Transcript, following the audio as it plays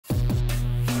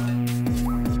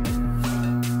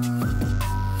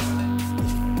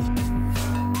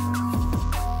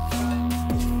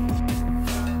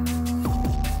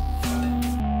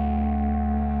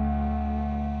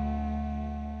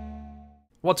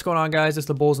What's going on, guys? It's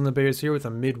the Bulls and the Bears here with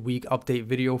a midweek update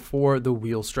video for the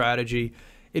wheel strategy.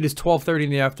 It is 12:30 in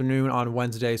the afternoon on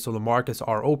Wednesday, so the markets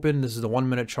are open. This is the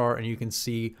 1-minute chart, and you can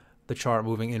see the chart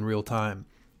moving in real time.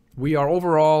 We are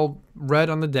overall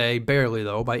red on the day, barely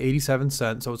though, by 87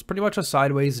 cents, so it's pretty much a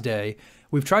sideways day.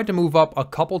 We've tried to move up a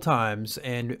couple times,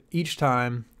 and each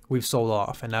time we've sold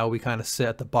off, and now we kind of sit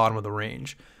at the bottom of the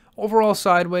range. Overall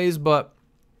sideways, but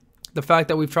the fact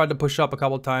that we've tried to push up a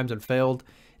couple times and failed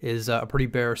is a pretty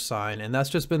bearish sign, and that's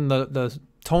just been the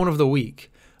tone of the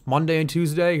week. Monday and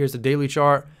Tuesday, here's the daily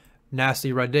chart,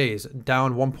 nasty red days,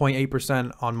 down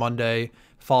 1.8% on Monday,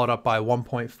 followed up by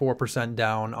 1.4%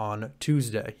 down on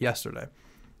Tuesday, yesterday.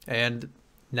 And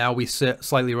now we sit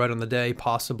slightly red on the day,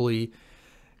 possibly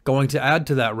going to add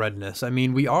to that redness. I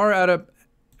mean, we are at an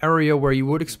area where you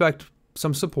would expect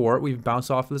some support. We've bounced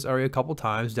off this area a couple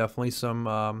times, definitely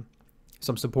some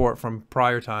support from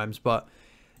prior times, but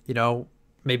you know,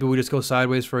 maybe we just go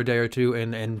sideways for a day or two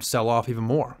and sell off even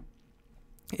more.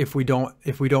 If we don't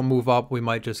move up, we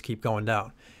might just keep going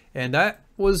down. And that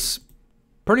was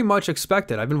pretty much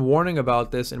expected. I've been warning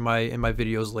about this in my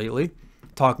videos lately,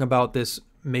 talking about this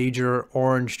major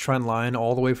orange trend line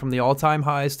all the way from the all-time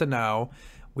highs to now.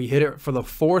 We hit it for the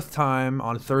 4th time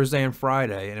on Thursday and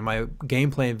Friday. And in my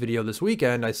game plan video this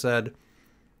weekend, I said,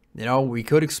 you know, we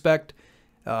could expect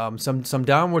some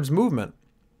downwards movement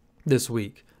this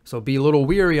week. So be a little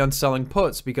weary on selling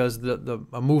puts, because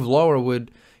a move lower would,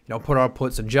 you know, put our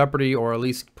puts in jeopardy, or at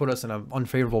least put us in an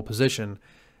unfavorable position,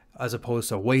 as opposed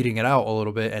to waiting it out a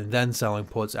little bit and then selling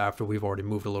puts after we've already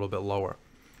moved a little bit lower.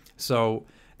 So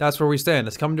that's where we stand.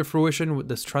 It's coming to fruition.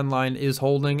 This trend line is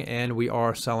holding, and we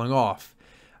are selling off.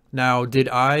 Now, did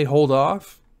I hold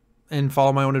off and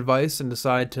follow my own advice and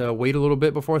decide to wait a little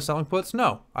bit before selling puts?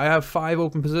 No, I have 5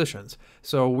 open positions.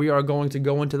 So we are going to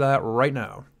go into that right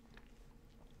now.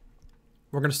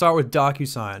 We're going to start with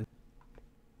DOCUSign.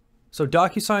 So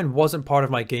DOCUSign wasn't part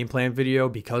of my game plan video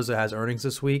because it has earnings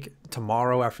this week,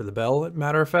 tomorrow after the bell,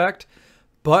 matter of fact.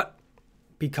 But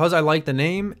because I like the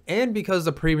name and because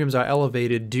the premiums are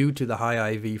elevated due to the high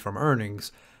IV from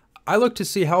earnings, I looked to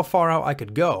see how far out I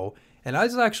could go, and I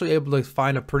was actually able to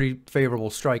find a pretty favorable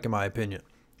strike in my opinion.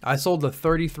 I sold the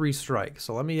 33 strike.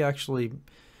 So let me actually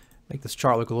make this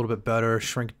chart look a little bit better,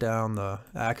 shrink down the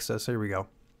axis. Here we go.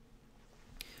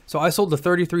 So I sold the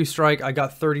 33 strike. I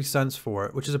got 30 cents for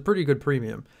it, which is a pretty good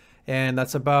premium. And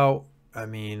that's about, I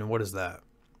mean, what is that?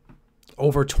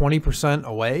 Over 20%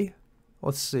 away?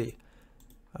 Let's see.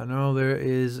 I know there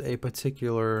is a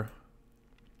particular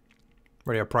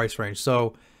price range.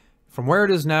 So from where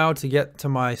it is now to get to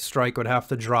my strike would have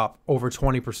to drop over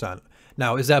 20%.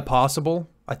 Now, is that possible?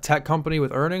 A tech company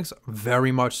with earnings?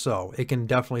 Very much so. It can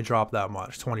definitely drop that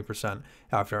much, 20%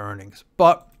 after earnings.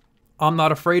 But I'm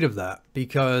not afraid of that,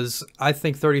 because I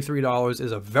think $33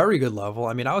 is a very good level.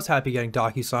 I mean, I was happy getting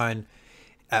DOCUSign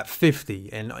at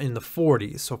 50 and in the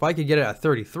 40s. So if I could get it at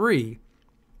 33,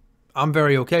 I'm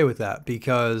very okay with that,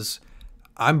 because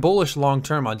I'm bullish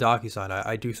long-term on DOCUSign.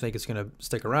 I do think it's going to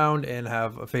stick around and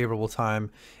have a favorable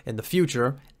time in the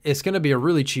future. It's going to be a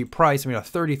really cheap price. I mean, a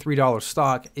 $33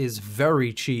 stock is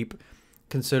very cheap,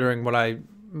 considering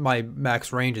my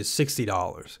max range is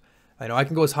 $60. I know I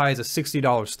can go as high as a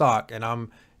 $60 stock, and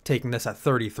I'm taking this at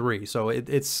 33. So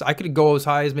I could go as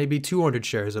high as maybe 200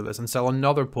 shares of this and sell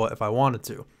another put if I wanted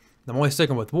to. I'm only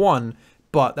sticking with one,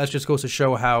 but that just goes to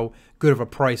show how good of a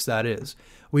price that is.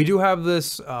 We do have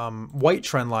this white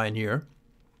trend line here,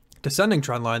 descending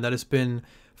trend line, that has been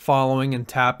following and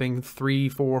tapping 3,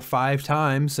 4, 5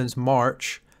 times since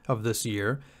March of this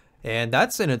year, and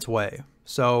that's in its way.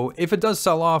 So if it does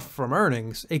sell off from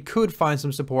earnings, it could find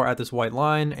some support at this white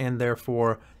line and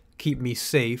therefore keep me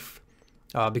safe,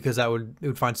 because it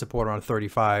would find support around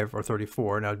 35 or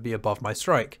 34, and I would be above my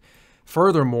strike.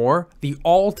 Furthermore, the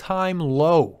all-time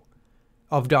low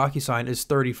of DOCUSign is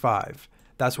 35.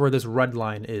 That's where this red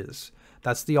line is.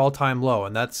 That's the all-time low,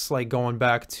 and that's like going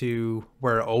back to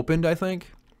where it opened, I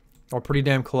think, or pretty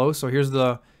damn close. So here's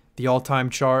the all-time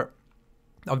chart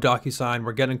of DOCUSign.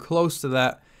 We're getting close to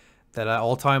that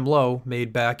all-time low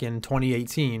made back in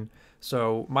 2018.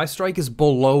 So my strike is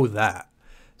below that.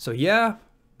 So yeah,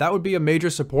 that would be a major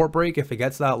support break if it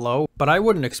gets that low, but I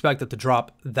wouldn't expect it to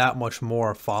drop that much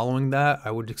more following that.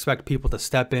 I would expect people to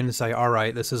step in and say, all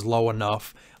right, this is low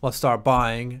enough, let's start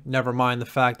buying. Never mind the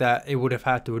fact that it would have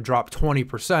had to drop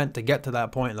 20% to get to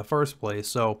that point in the first place.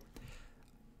 So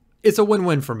it's a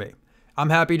win-win for me. I'm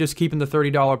happy just keeping the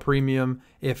 $30 premium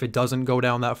if it doesn't go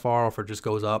down that far, or if it just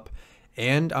goes up.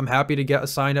 And I'm happy to get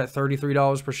assigned at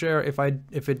 $33 per share if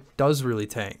it does really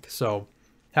tank. So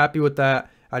happy with that.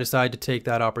 I decided to take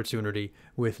that opportunity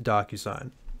with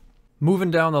DOCUSign.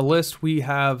 Moving down the list, we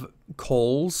have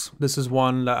Kohl's. This is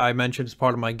one that I mentioned as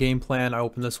part of my game plan. I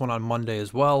opened this one on Monday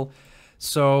as well.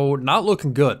 So not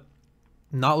looking good.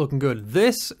 Not looking good.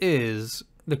 This is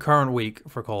the current week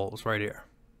for Kohl's right here.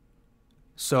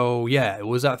 So yeah, it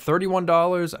was at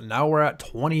 $31 and now we're at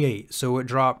 $28. So it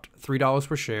dropped $3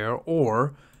 per share,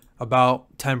 or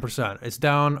about 10%. It's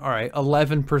down, all right,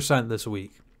 11% this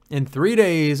week. In 3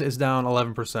 days, it's down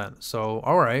 11%. So,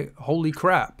 all right, holy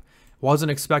crap.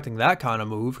 Wasn't expecting that kind of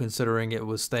move, considering it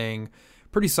was staying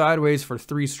pretty sideways for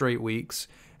 3 straight weeks,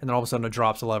 and then all of a sudden it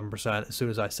drops 11% as soon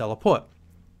as I sell a put.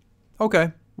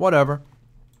 Okay, whatever.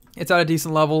 It's at a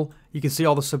decent level. You can see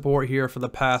all the support here for the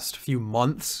past few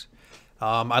months.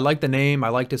 I like the name. I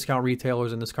like discount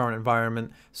retailers in this current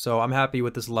environment, so I'm happy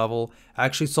with this level. I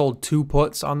actually sold 2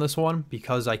 puts on this one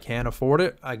because I can afford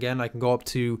it. Again, I can go up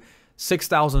to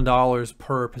 $6,000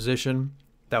 per position.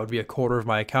 That would be a quarter of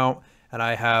my account, and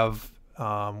I have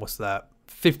what's that,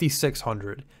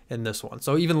 5,600 in this one,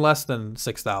 so even less than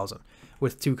 6,000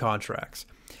 with 2 contracts.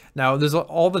 Now there's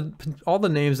all the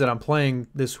names that I'm playing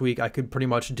this week. I could pretty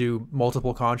much do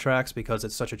multiple contracts because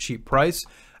it's such a cheap price.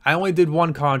 I only did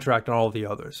 1 contract on all of the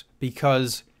others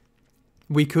because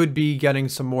we could be getting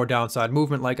some more downside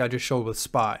movement, like I just showed with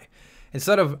SPY.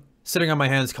 Instead of sitting on my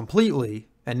hands completely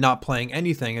and not playing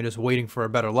anything and just waiting for a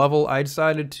better level, I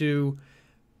decided to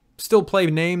still play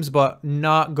names but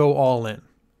not go all in.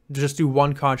 Just do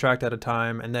 1 contract at a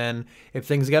time, and then if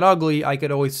things get ugly, I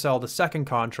could always sell the second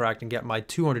contract and get my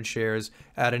 200 shares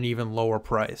at an even lower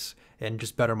price and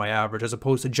just better my average, as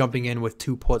opposed to jumping in with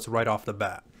 2 puts right off the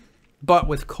bat. But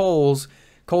with Kohl's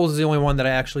is the only one that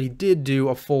I actually did do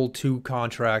a full 2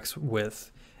 contracts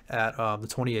with at the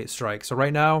 28 strike. So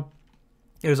right now,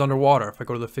 it is underwater. If I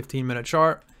go to the 15-minute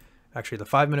chart, actually the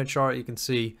 5-minute chart, you can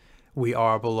see we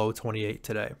are below 28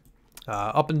 today.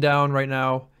 Up and down right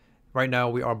now. Right now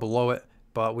we are below it,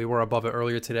 but we were above it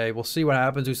earlier today. We'll see what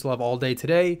happens. We still have all day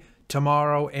today,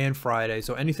 tomorrow, and Friday,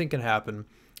 so anything can happen.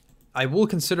 I will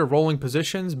consider rolling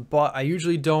positions, but I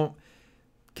usually don't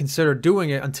consider doing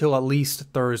it until at least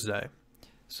Thursday.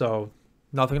 So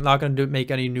not going to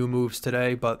make any new moves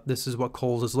today, but this is what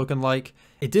Kohl's is looking like.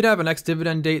 It did have an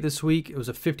ex-dividend date this week. It was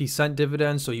a 50-cent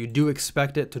dividend, so you do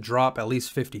expect it to drop at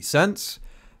least 50 cents,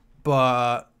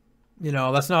 but you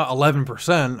know, that's not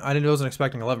 11%. I wasn't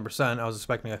expecting 11%. I was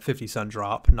expecting a 50-cent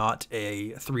drop, not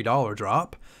a $3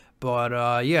 drop.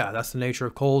 But yeah, that's the nature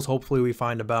of Kohl's. Hopefully we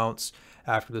find a bounce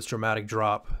after this dramatic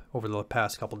drop over the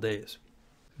past couple days.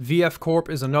 VF Corp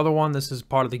is another one. This is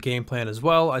part of the game plan as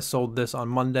well. I sold this on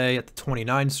Monday at the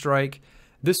 29 strike.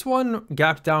 This one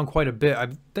gapped down quite a bit. I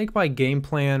think my game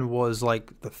plan was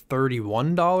like the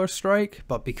 $31 strike,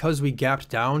 but because we gapped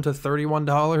down to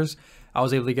 $31, I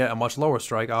was able to get a much lower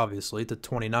strike, obviously, to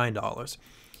 $29.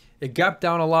 It gapped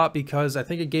down a lot because I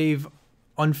think it gave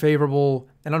an unfavorable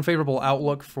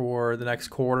outlook for the next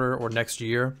quarter or next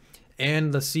year,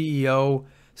 and the CEO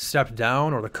stepped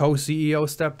down, or the co-CEO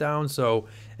stepped down, so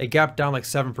it gapped down like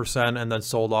 7% and then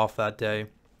sold off that day.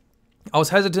 I was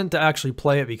hesitant to actually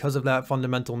play it because of that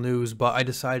fundamental news, but I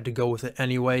decided to go with it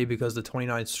anyway because the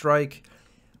 29 strike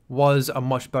was a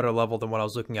much better level than what I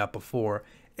was looking at before,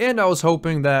 and I was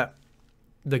hoping that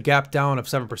the gap down of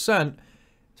 7%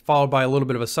 followed by a little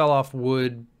bit of a sell-off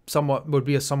would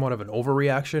be somewhat of an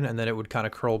overreaction, and then it would kind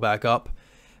of curl back up.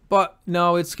 But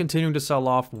no, it's continuing to sell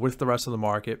off with the rest of the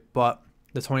market, but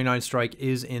the 29 strike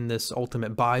is in this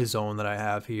ultimate buy zone that I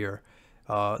have here,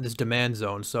 this demand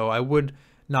zone, so I wouldn't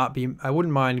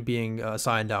mind being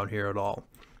assigned down here at all.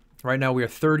 Right now we are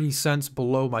 30 cents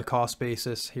below my cost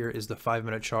basis. Here is the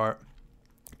 5-minute chart.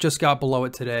 Just got below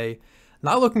it today.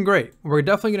 Not looking great. We're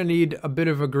definitely going to need a bit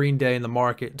of a green day in the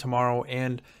market tomorrow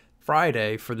and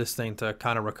Friday for this thing to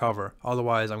kind of recover.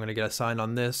 Otherwise, I'm going to get assigned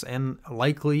on this and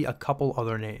likely a couple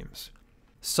other names.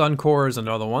 Suncor is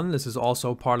another one. This is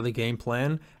also part of the game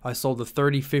plan. I sold the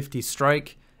 30-50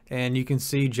 strike, and you can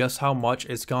see just how much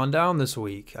it's gone down this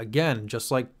week. Again, just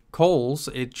like Kohl's,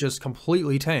 it just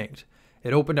completely tanked.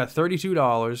 It opened at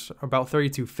 $32, about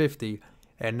 $32.50,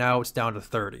 and now it's down to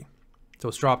 $30. So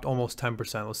it's dropped almost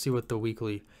 10%. Let's see what the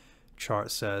weekly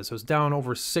chart says. So it's down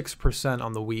over 6%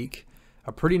 on the week.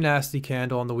 A pretty nasty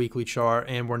candle on the weekly chart,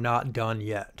 and we're not done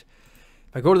yet.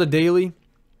 If I go to the daily,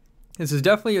 this is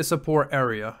definitely a support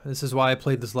area. This is why I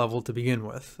played this level to begin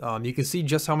with. You can see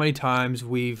just how many times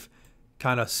we've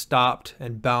kind of stopped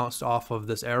and bounced off of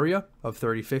this area of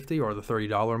 30.50 or the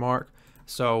 $30 mark.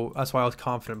 So that's why I was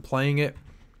confident playing it.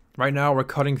 Right now we're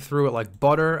cutting through it like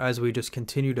butter as we just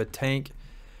continue to tank.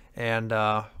 And,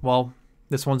 well,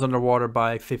 this one's underwater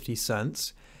by 50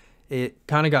 cents. It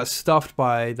kind of got stuffed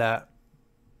by that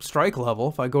strike level.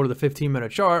 If I go to the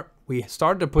 15-minute chart, We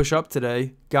started to push up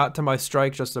today, got to my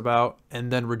strike just about, and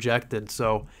then rejected.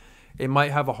 So it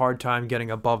might have a hard time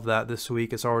getting above that this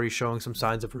week. It's already showing some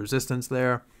signs of resistance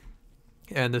there,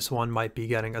 and this one might be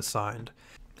getting assigned.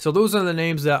 So those are the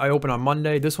names that I opened on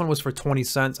Monday. This one was for 20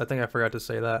 cents. I think I forgot to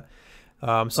say that.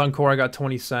 Suncor, I got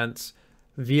 20 cents.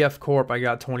 VF Corp, I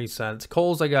got 20 cents.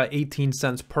 Kohl's, I got 18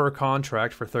 cents per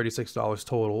contract for $36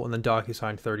 total, and then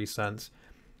DocuSign 30 cents.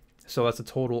 So that's a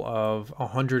total of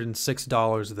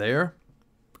 $106 there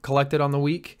collected on the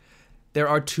week. There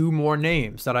are 2 more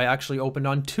names that I actually opened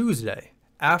on Tuesday.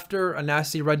 After a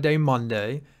nasty red day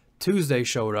Monday, Tuesday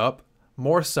showed up,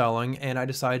 more selling, and I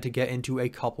decided to get into a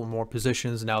couple more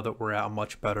positions now that we're at a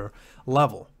much better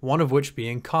level. One of which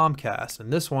being Comcast.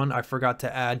 And this one I forgot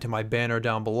to add to my banner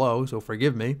down below, so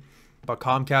forgive me. But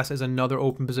Comcast is another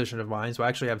open position of mine. So I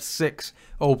actually have 6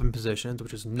 open positions,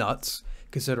 which is nuts,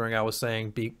 considering I was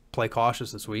saying play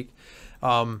cautious this week.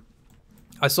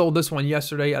 I sold this one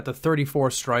yesterday at the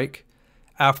 34 strike.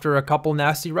 After a couple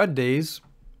nasty red days,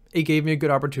 it gave me a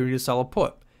good opportunity to sell a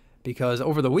put. Because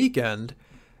over the weekend,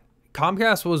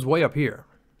 Comcast was way up here.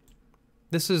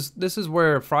 This is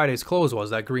where Friday's close was,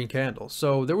 that green candle.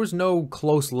 So there was no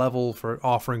close level for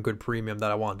offering good premium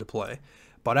that I wanted to play.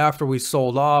 But after we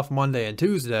sold off Monday and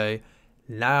Tuesday,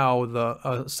 now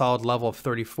the solid level of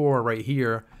 34 right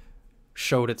here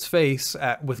showed its face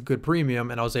with good premium,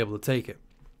 and I was able to take it.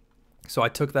 So I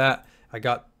took that. I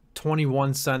got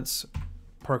 21 cents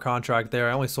per contract there.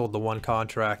 I only sold the 1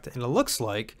 contract, and it looks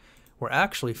like we're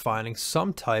actually finding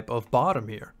some type of bottom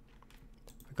here.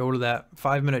 Go to that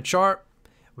 5-minute chart.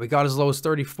 We got as low as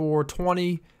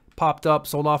 34.20, popped up,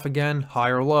 sold off again,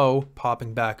 higher low,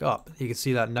 popping back up. You can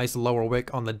see that nice lower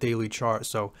wick on the daily chart.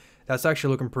 So that's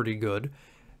actually looking pretty good.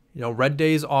 You know, red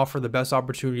days offer the best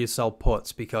opportunity to sell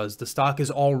puts because the stock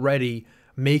is already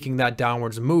making that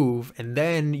downwards move, and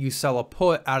then you sell a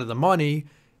put out of the money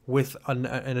with an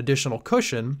additional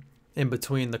cushion in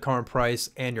between the current price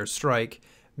and your strike,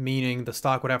 meaning the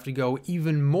stock would have to go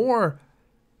even more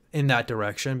in that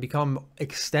direction, become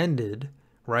extended,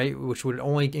 right? Which would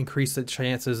only increase the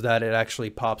chances that it actually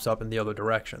pops up in the other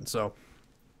direction. So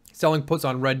selling puts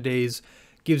on red days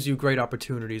gives you great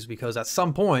opportunities because at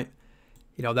some point,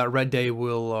 you know, that red day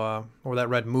will, or that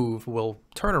red move will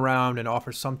turn around and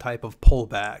offer some type of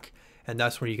pullback. And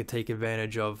that's where you can take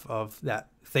advantage of that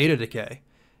theta decay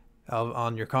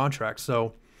on your contract.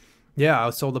 So yeah, I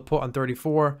sold the put on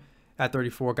 34 at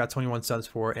 34, got 21 cents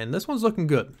for it. And this one's looking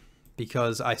good,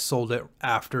 because I sold it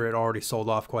after it already sold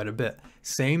off quite a bit.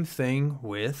 Same thing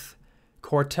with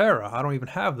Corterra. I don't even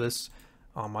have this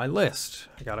on my list.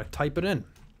 I gotta type it in.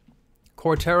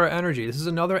 Corterra Energy. This is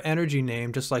another energy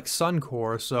name, just like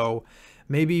Suncor, so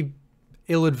maybe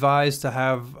ill-advised to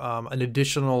have an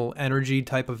additional energy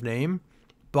type of name,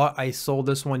 but I sold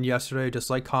this one yesterday,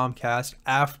 just like Comcast,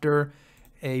 after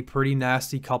a pretty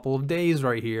nasty couple of days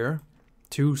right here.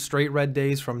 2 straight red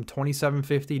days from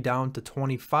 27.50 down to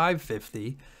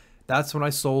 25.50. That's when I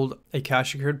sold a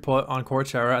cash secured put on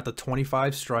Corterra at the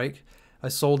 25 strike. I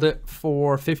sold it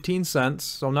for 15 cents,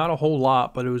 so not a whole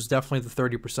lot, but it was definitely the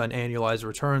 30% annualized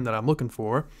return that I'm looking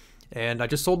for. And I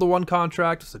just sold the 1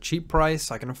 contract. It's a cheap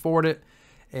price. I can afford it,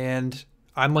 and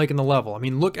I'm liking the level. I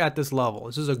mean, look at this level.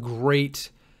 This is a great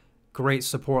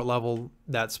support level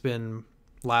that's been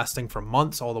lasting for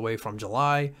months, all the way from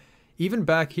July. Even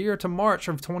back here to March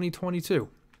of 2022,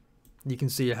 you can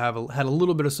see it had a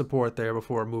little bit of support there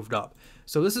before it moved up.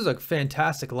 So this is a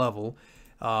fantastic level.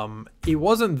 It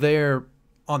wasn't there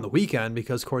on the weekend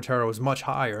because Corterra was much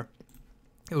higher.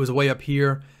 It was way up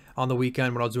here on the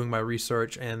weekend when I was doing my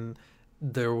research, and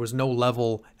there was no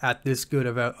level at this good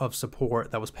of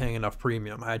support that was paying enough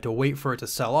premium. I had to wait for it to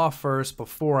sell off first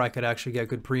before I could actually get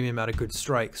good premium at a good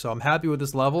strike. So I'm happy with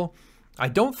this level. I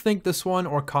don't think this one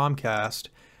or Comcast,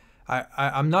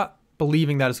 I'm not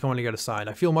believing that it's going to get assigned.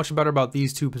 I feel much better about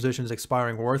these 2 positions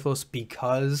expiring worthless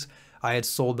because I had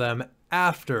sold them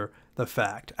after the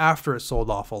fact, after it sold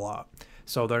off a lot.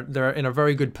 So they're in a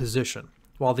very good position.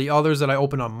 While the others that I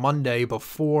opened on Monday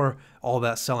before all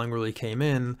that selling really came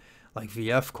in, like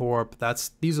VF Corp,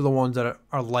 these are the ones that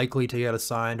are likely to get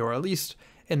assigned, or at least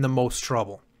in the most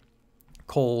trouble.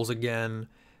 Kohl's again,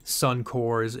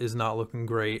 Suncor is not looking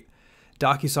great.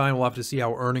 DocuSign, we'll have to see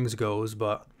how earnings goes,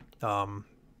 but I'm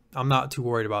not too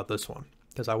worried about this one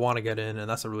because I want to get in, and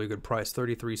that's a really good price.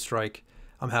 33 strike.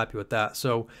 I'm happy with that.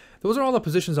 So those are all the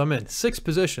positions I'm in. 6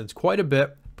 positions, quite a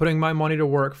bit. Putting my money to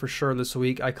work for sure this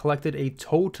week. I collected a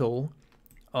total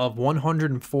of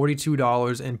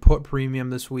 $142 in put premium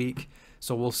this week.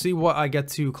 So we'll see what I get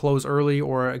to close early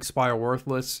or expire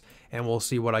worthless, and we'll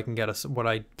see what I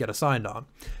get assigned on.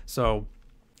 So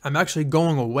I'm actually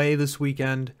going away this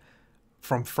weekend.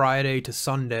 from Friday to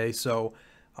Sunday, so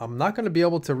I'm not going to be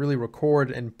able to really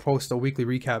record and post a weekly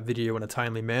recap video in a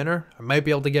timely manner. I might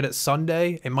be able to get it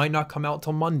Sunday. It might not come out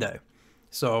till Monday.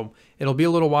 So it'll be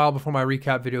a little while before my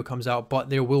recap video comes out, but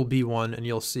there will be one and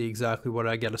you'll see exactly what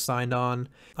I get assigned on.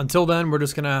 Until then, we're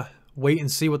just going to wait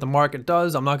and see what the market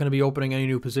does. I'm not going to be opening any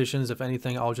new positions. If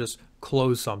anything, I'll just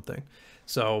close something.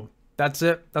 So that's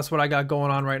it. That's what I got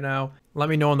going on right now. Let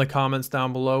me know in the comments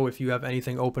down below if you have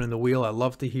anything open in the wheel. I'd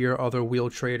love to hear other wheel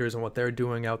traders and what they're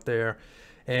doing out there.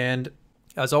 And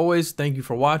as always, thank you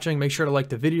for watching. Make sure to like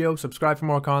the video, subscribe for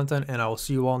more content, and I will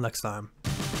see you all next time.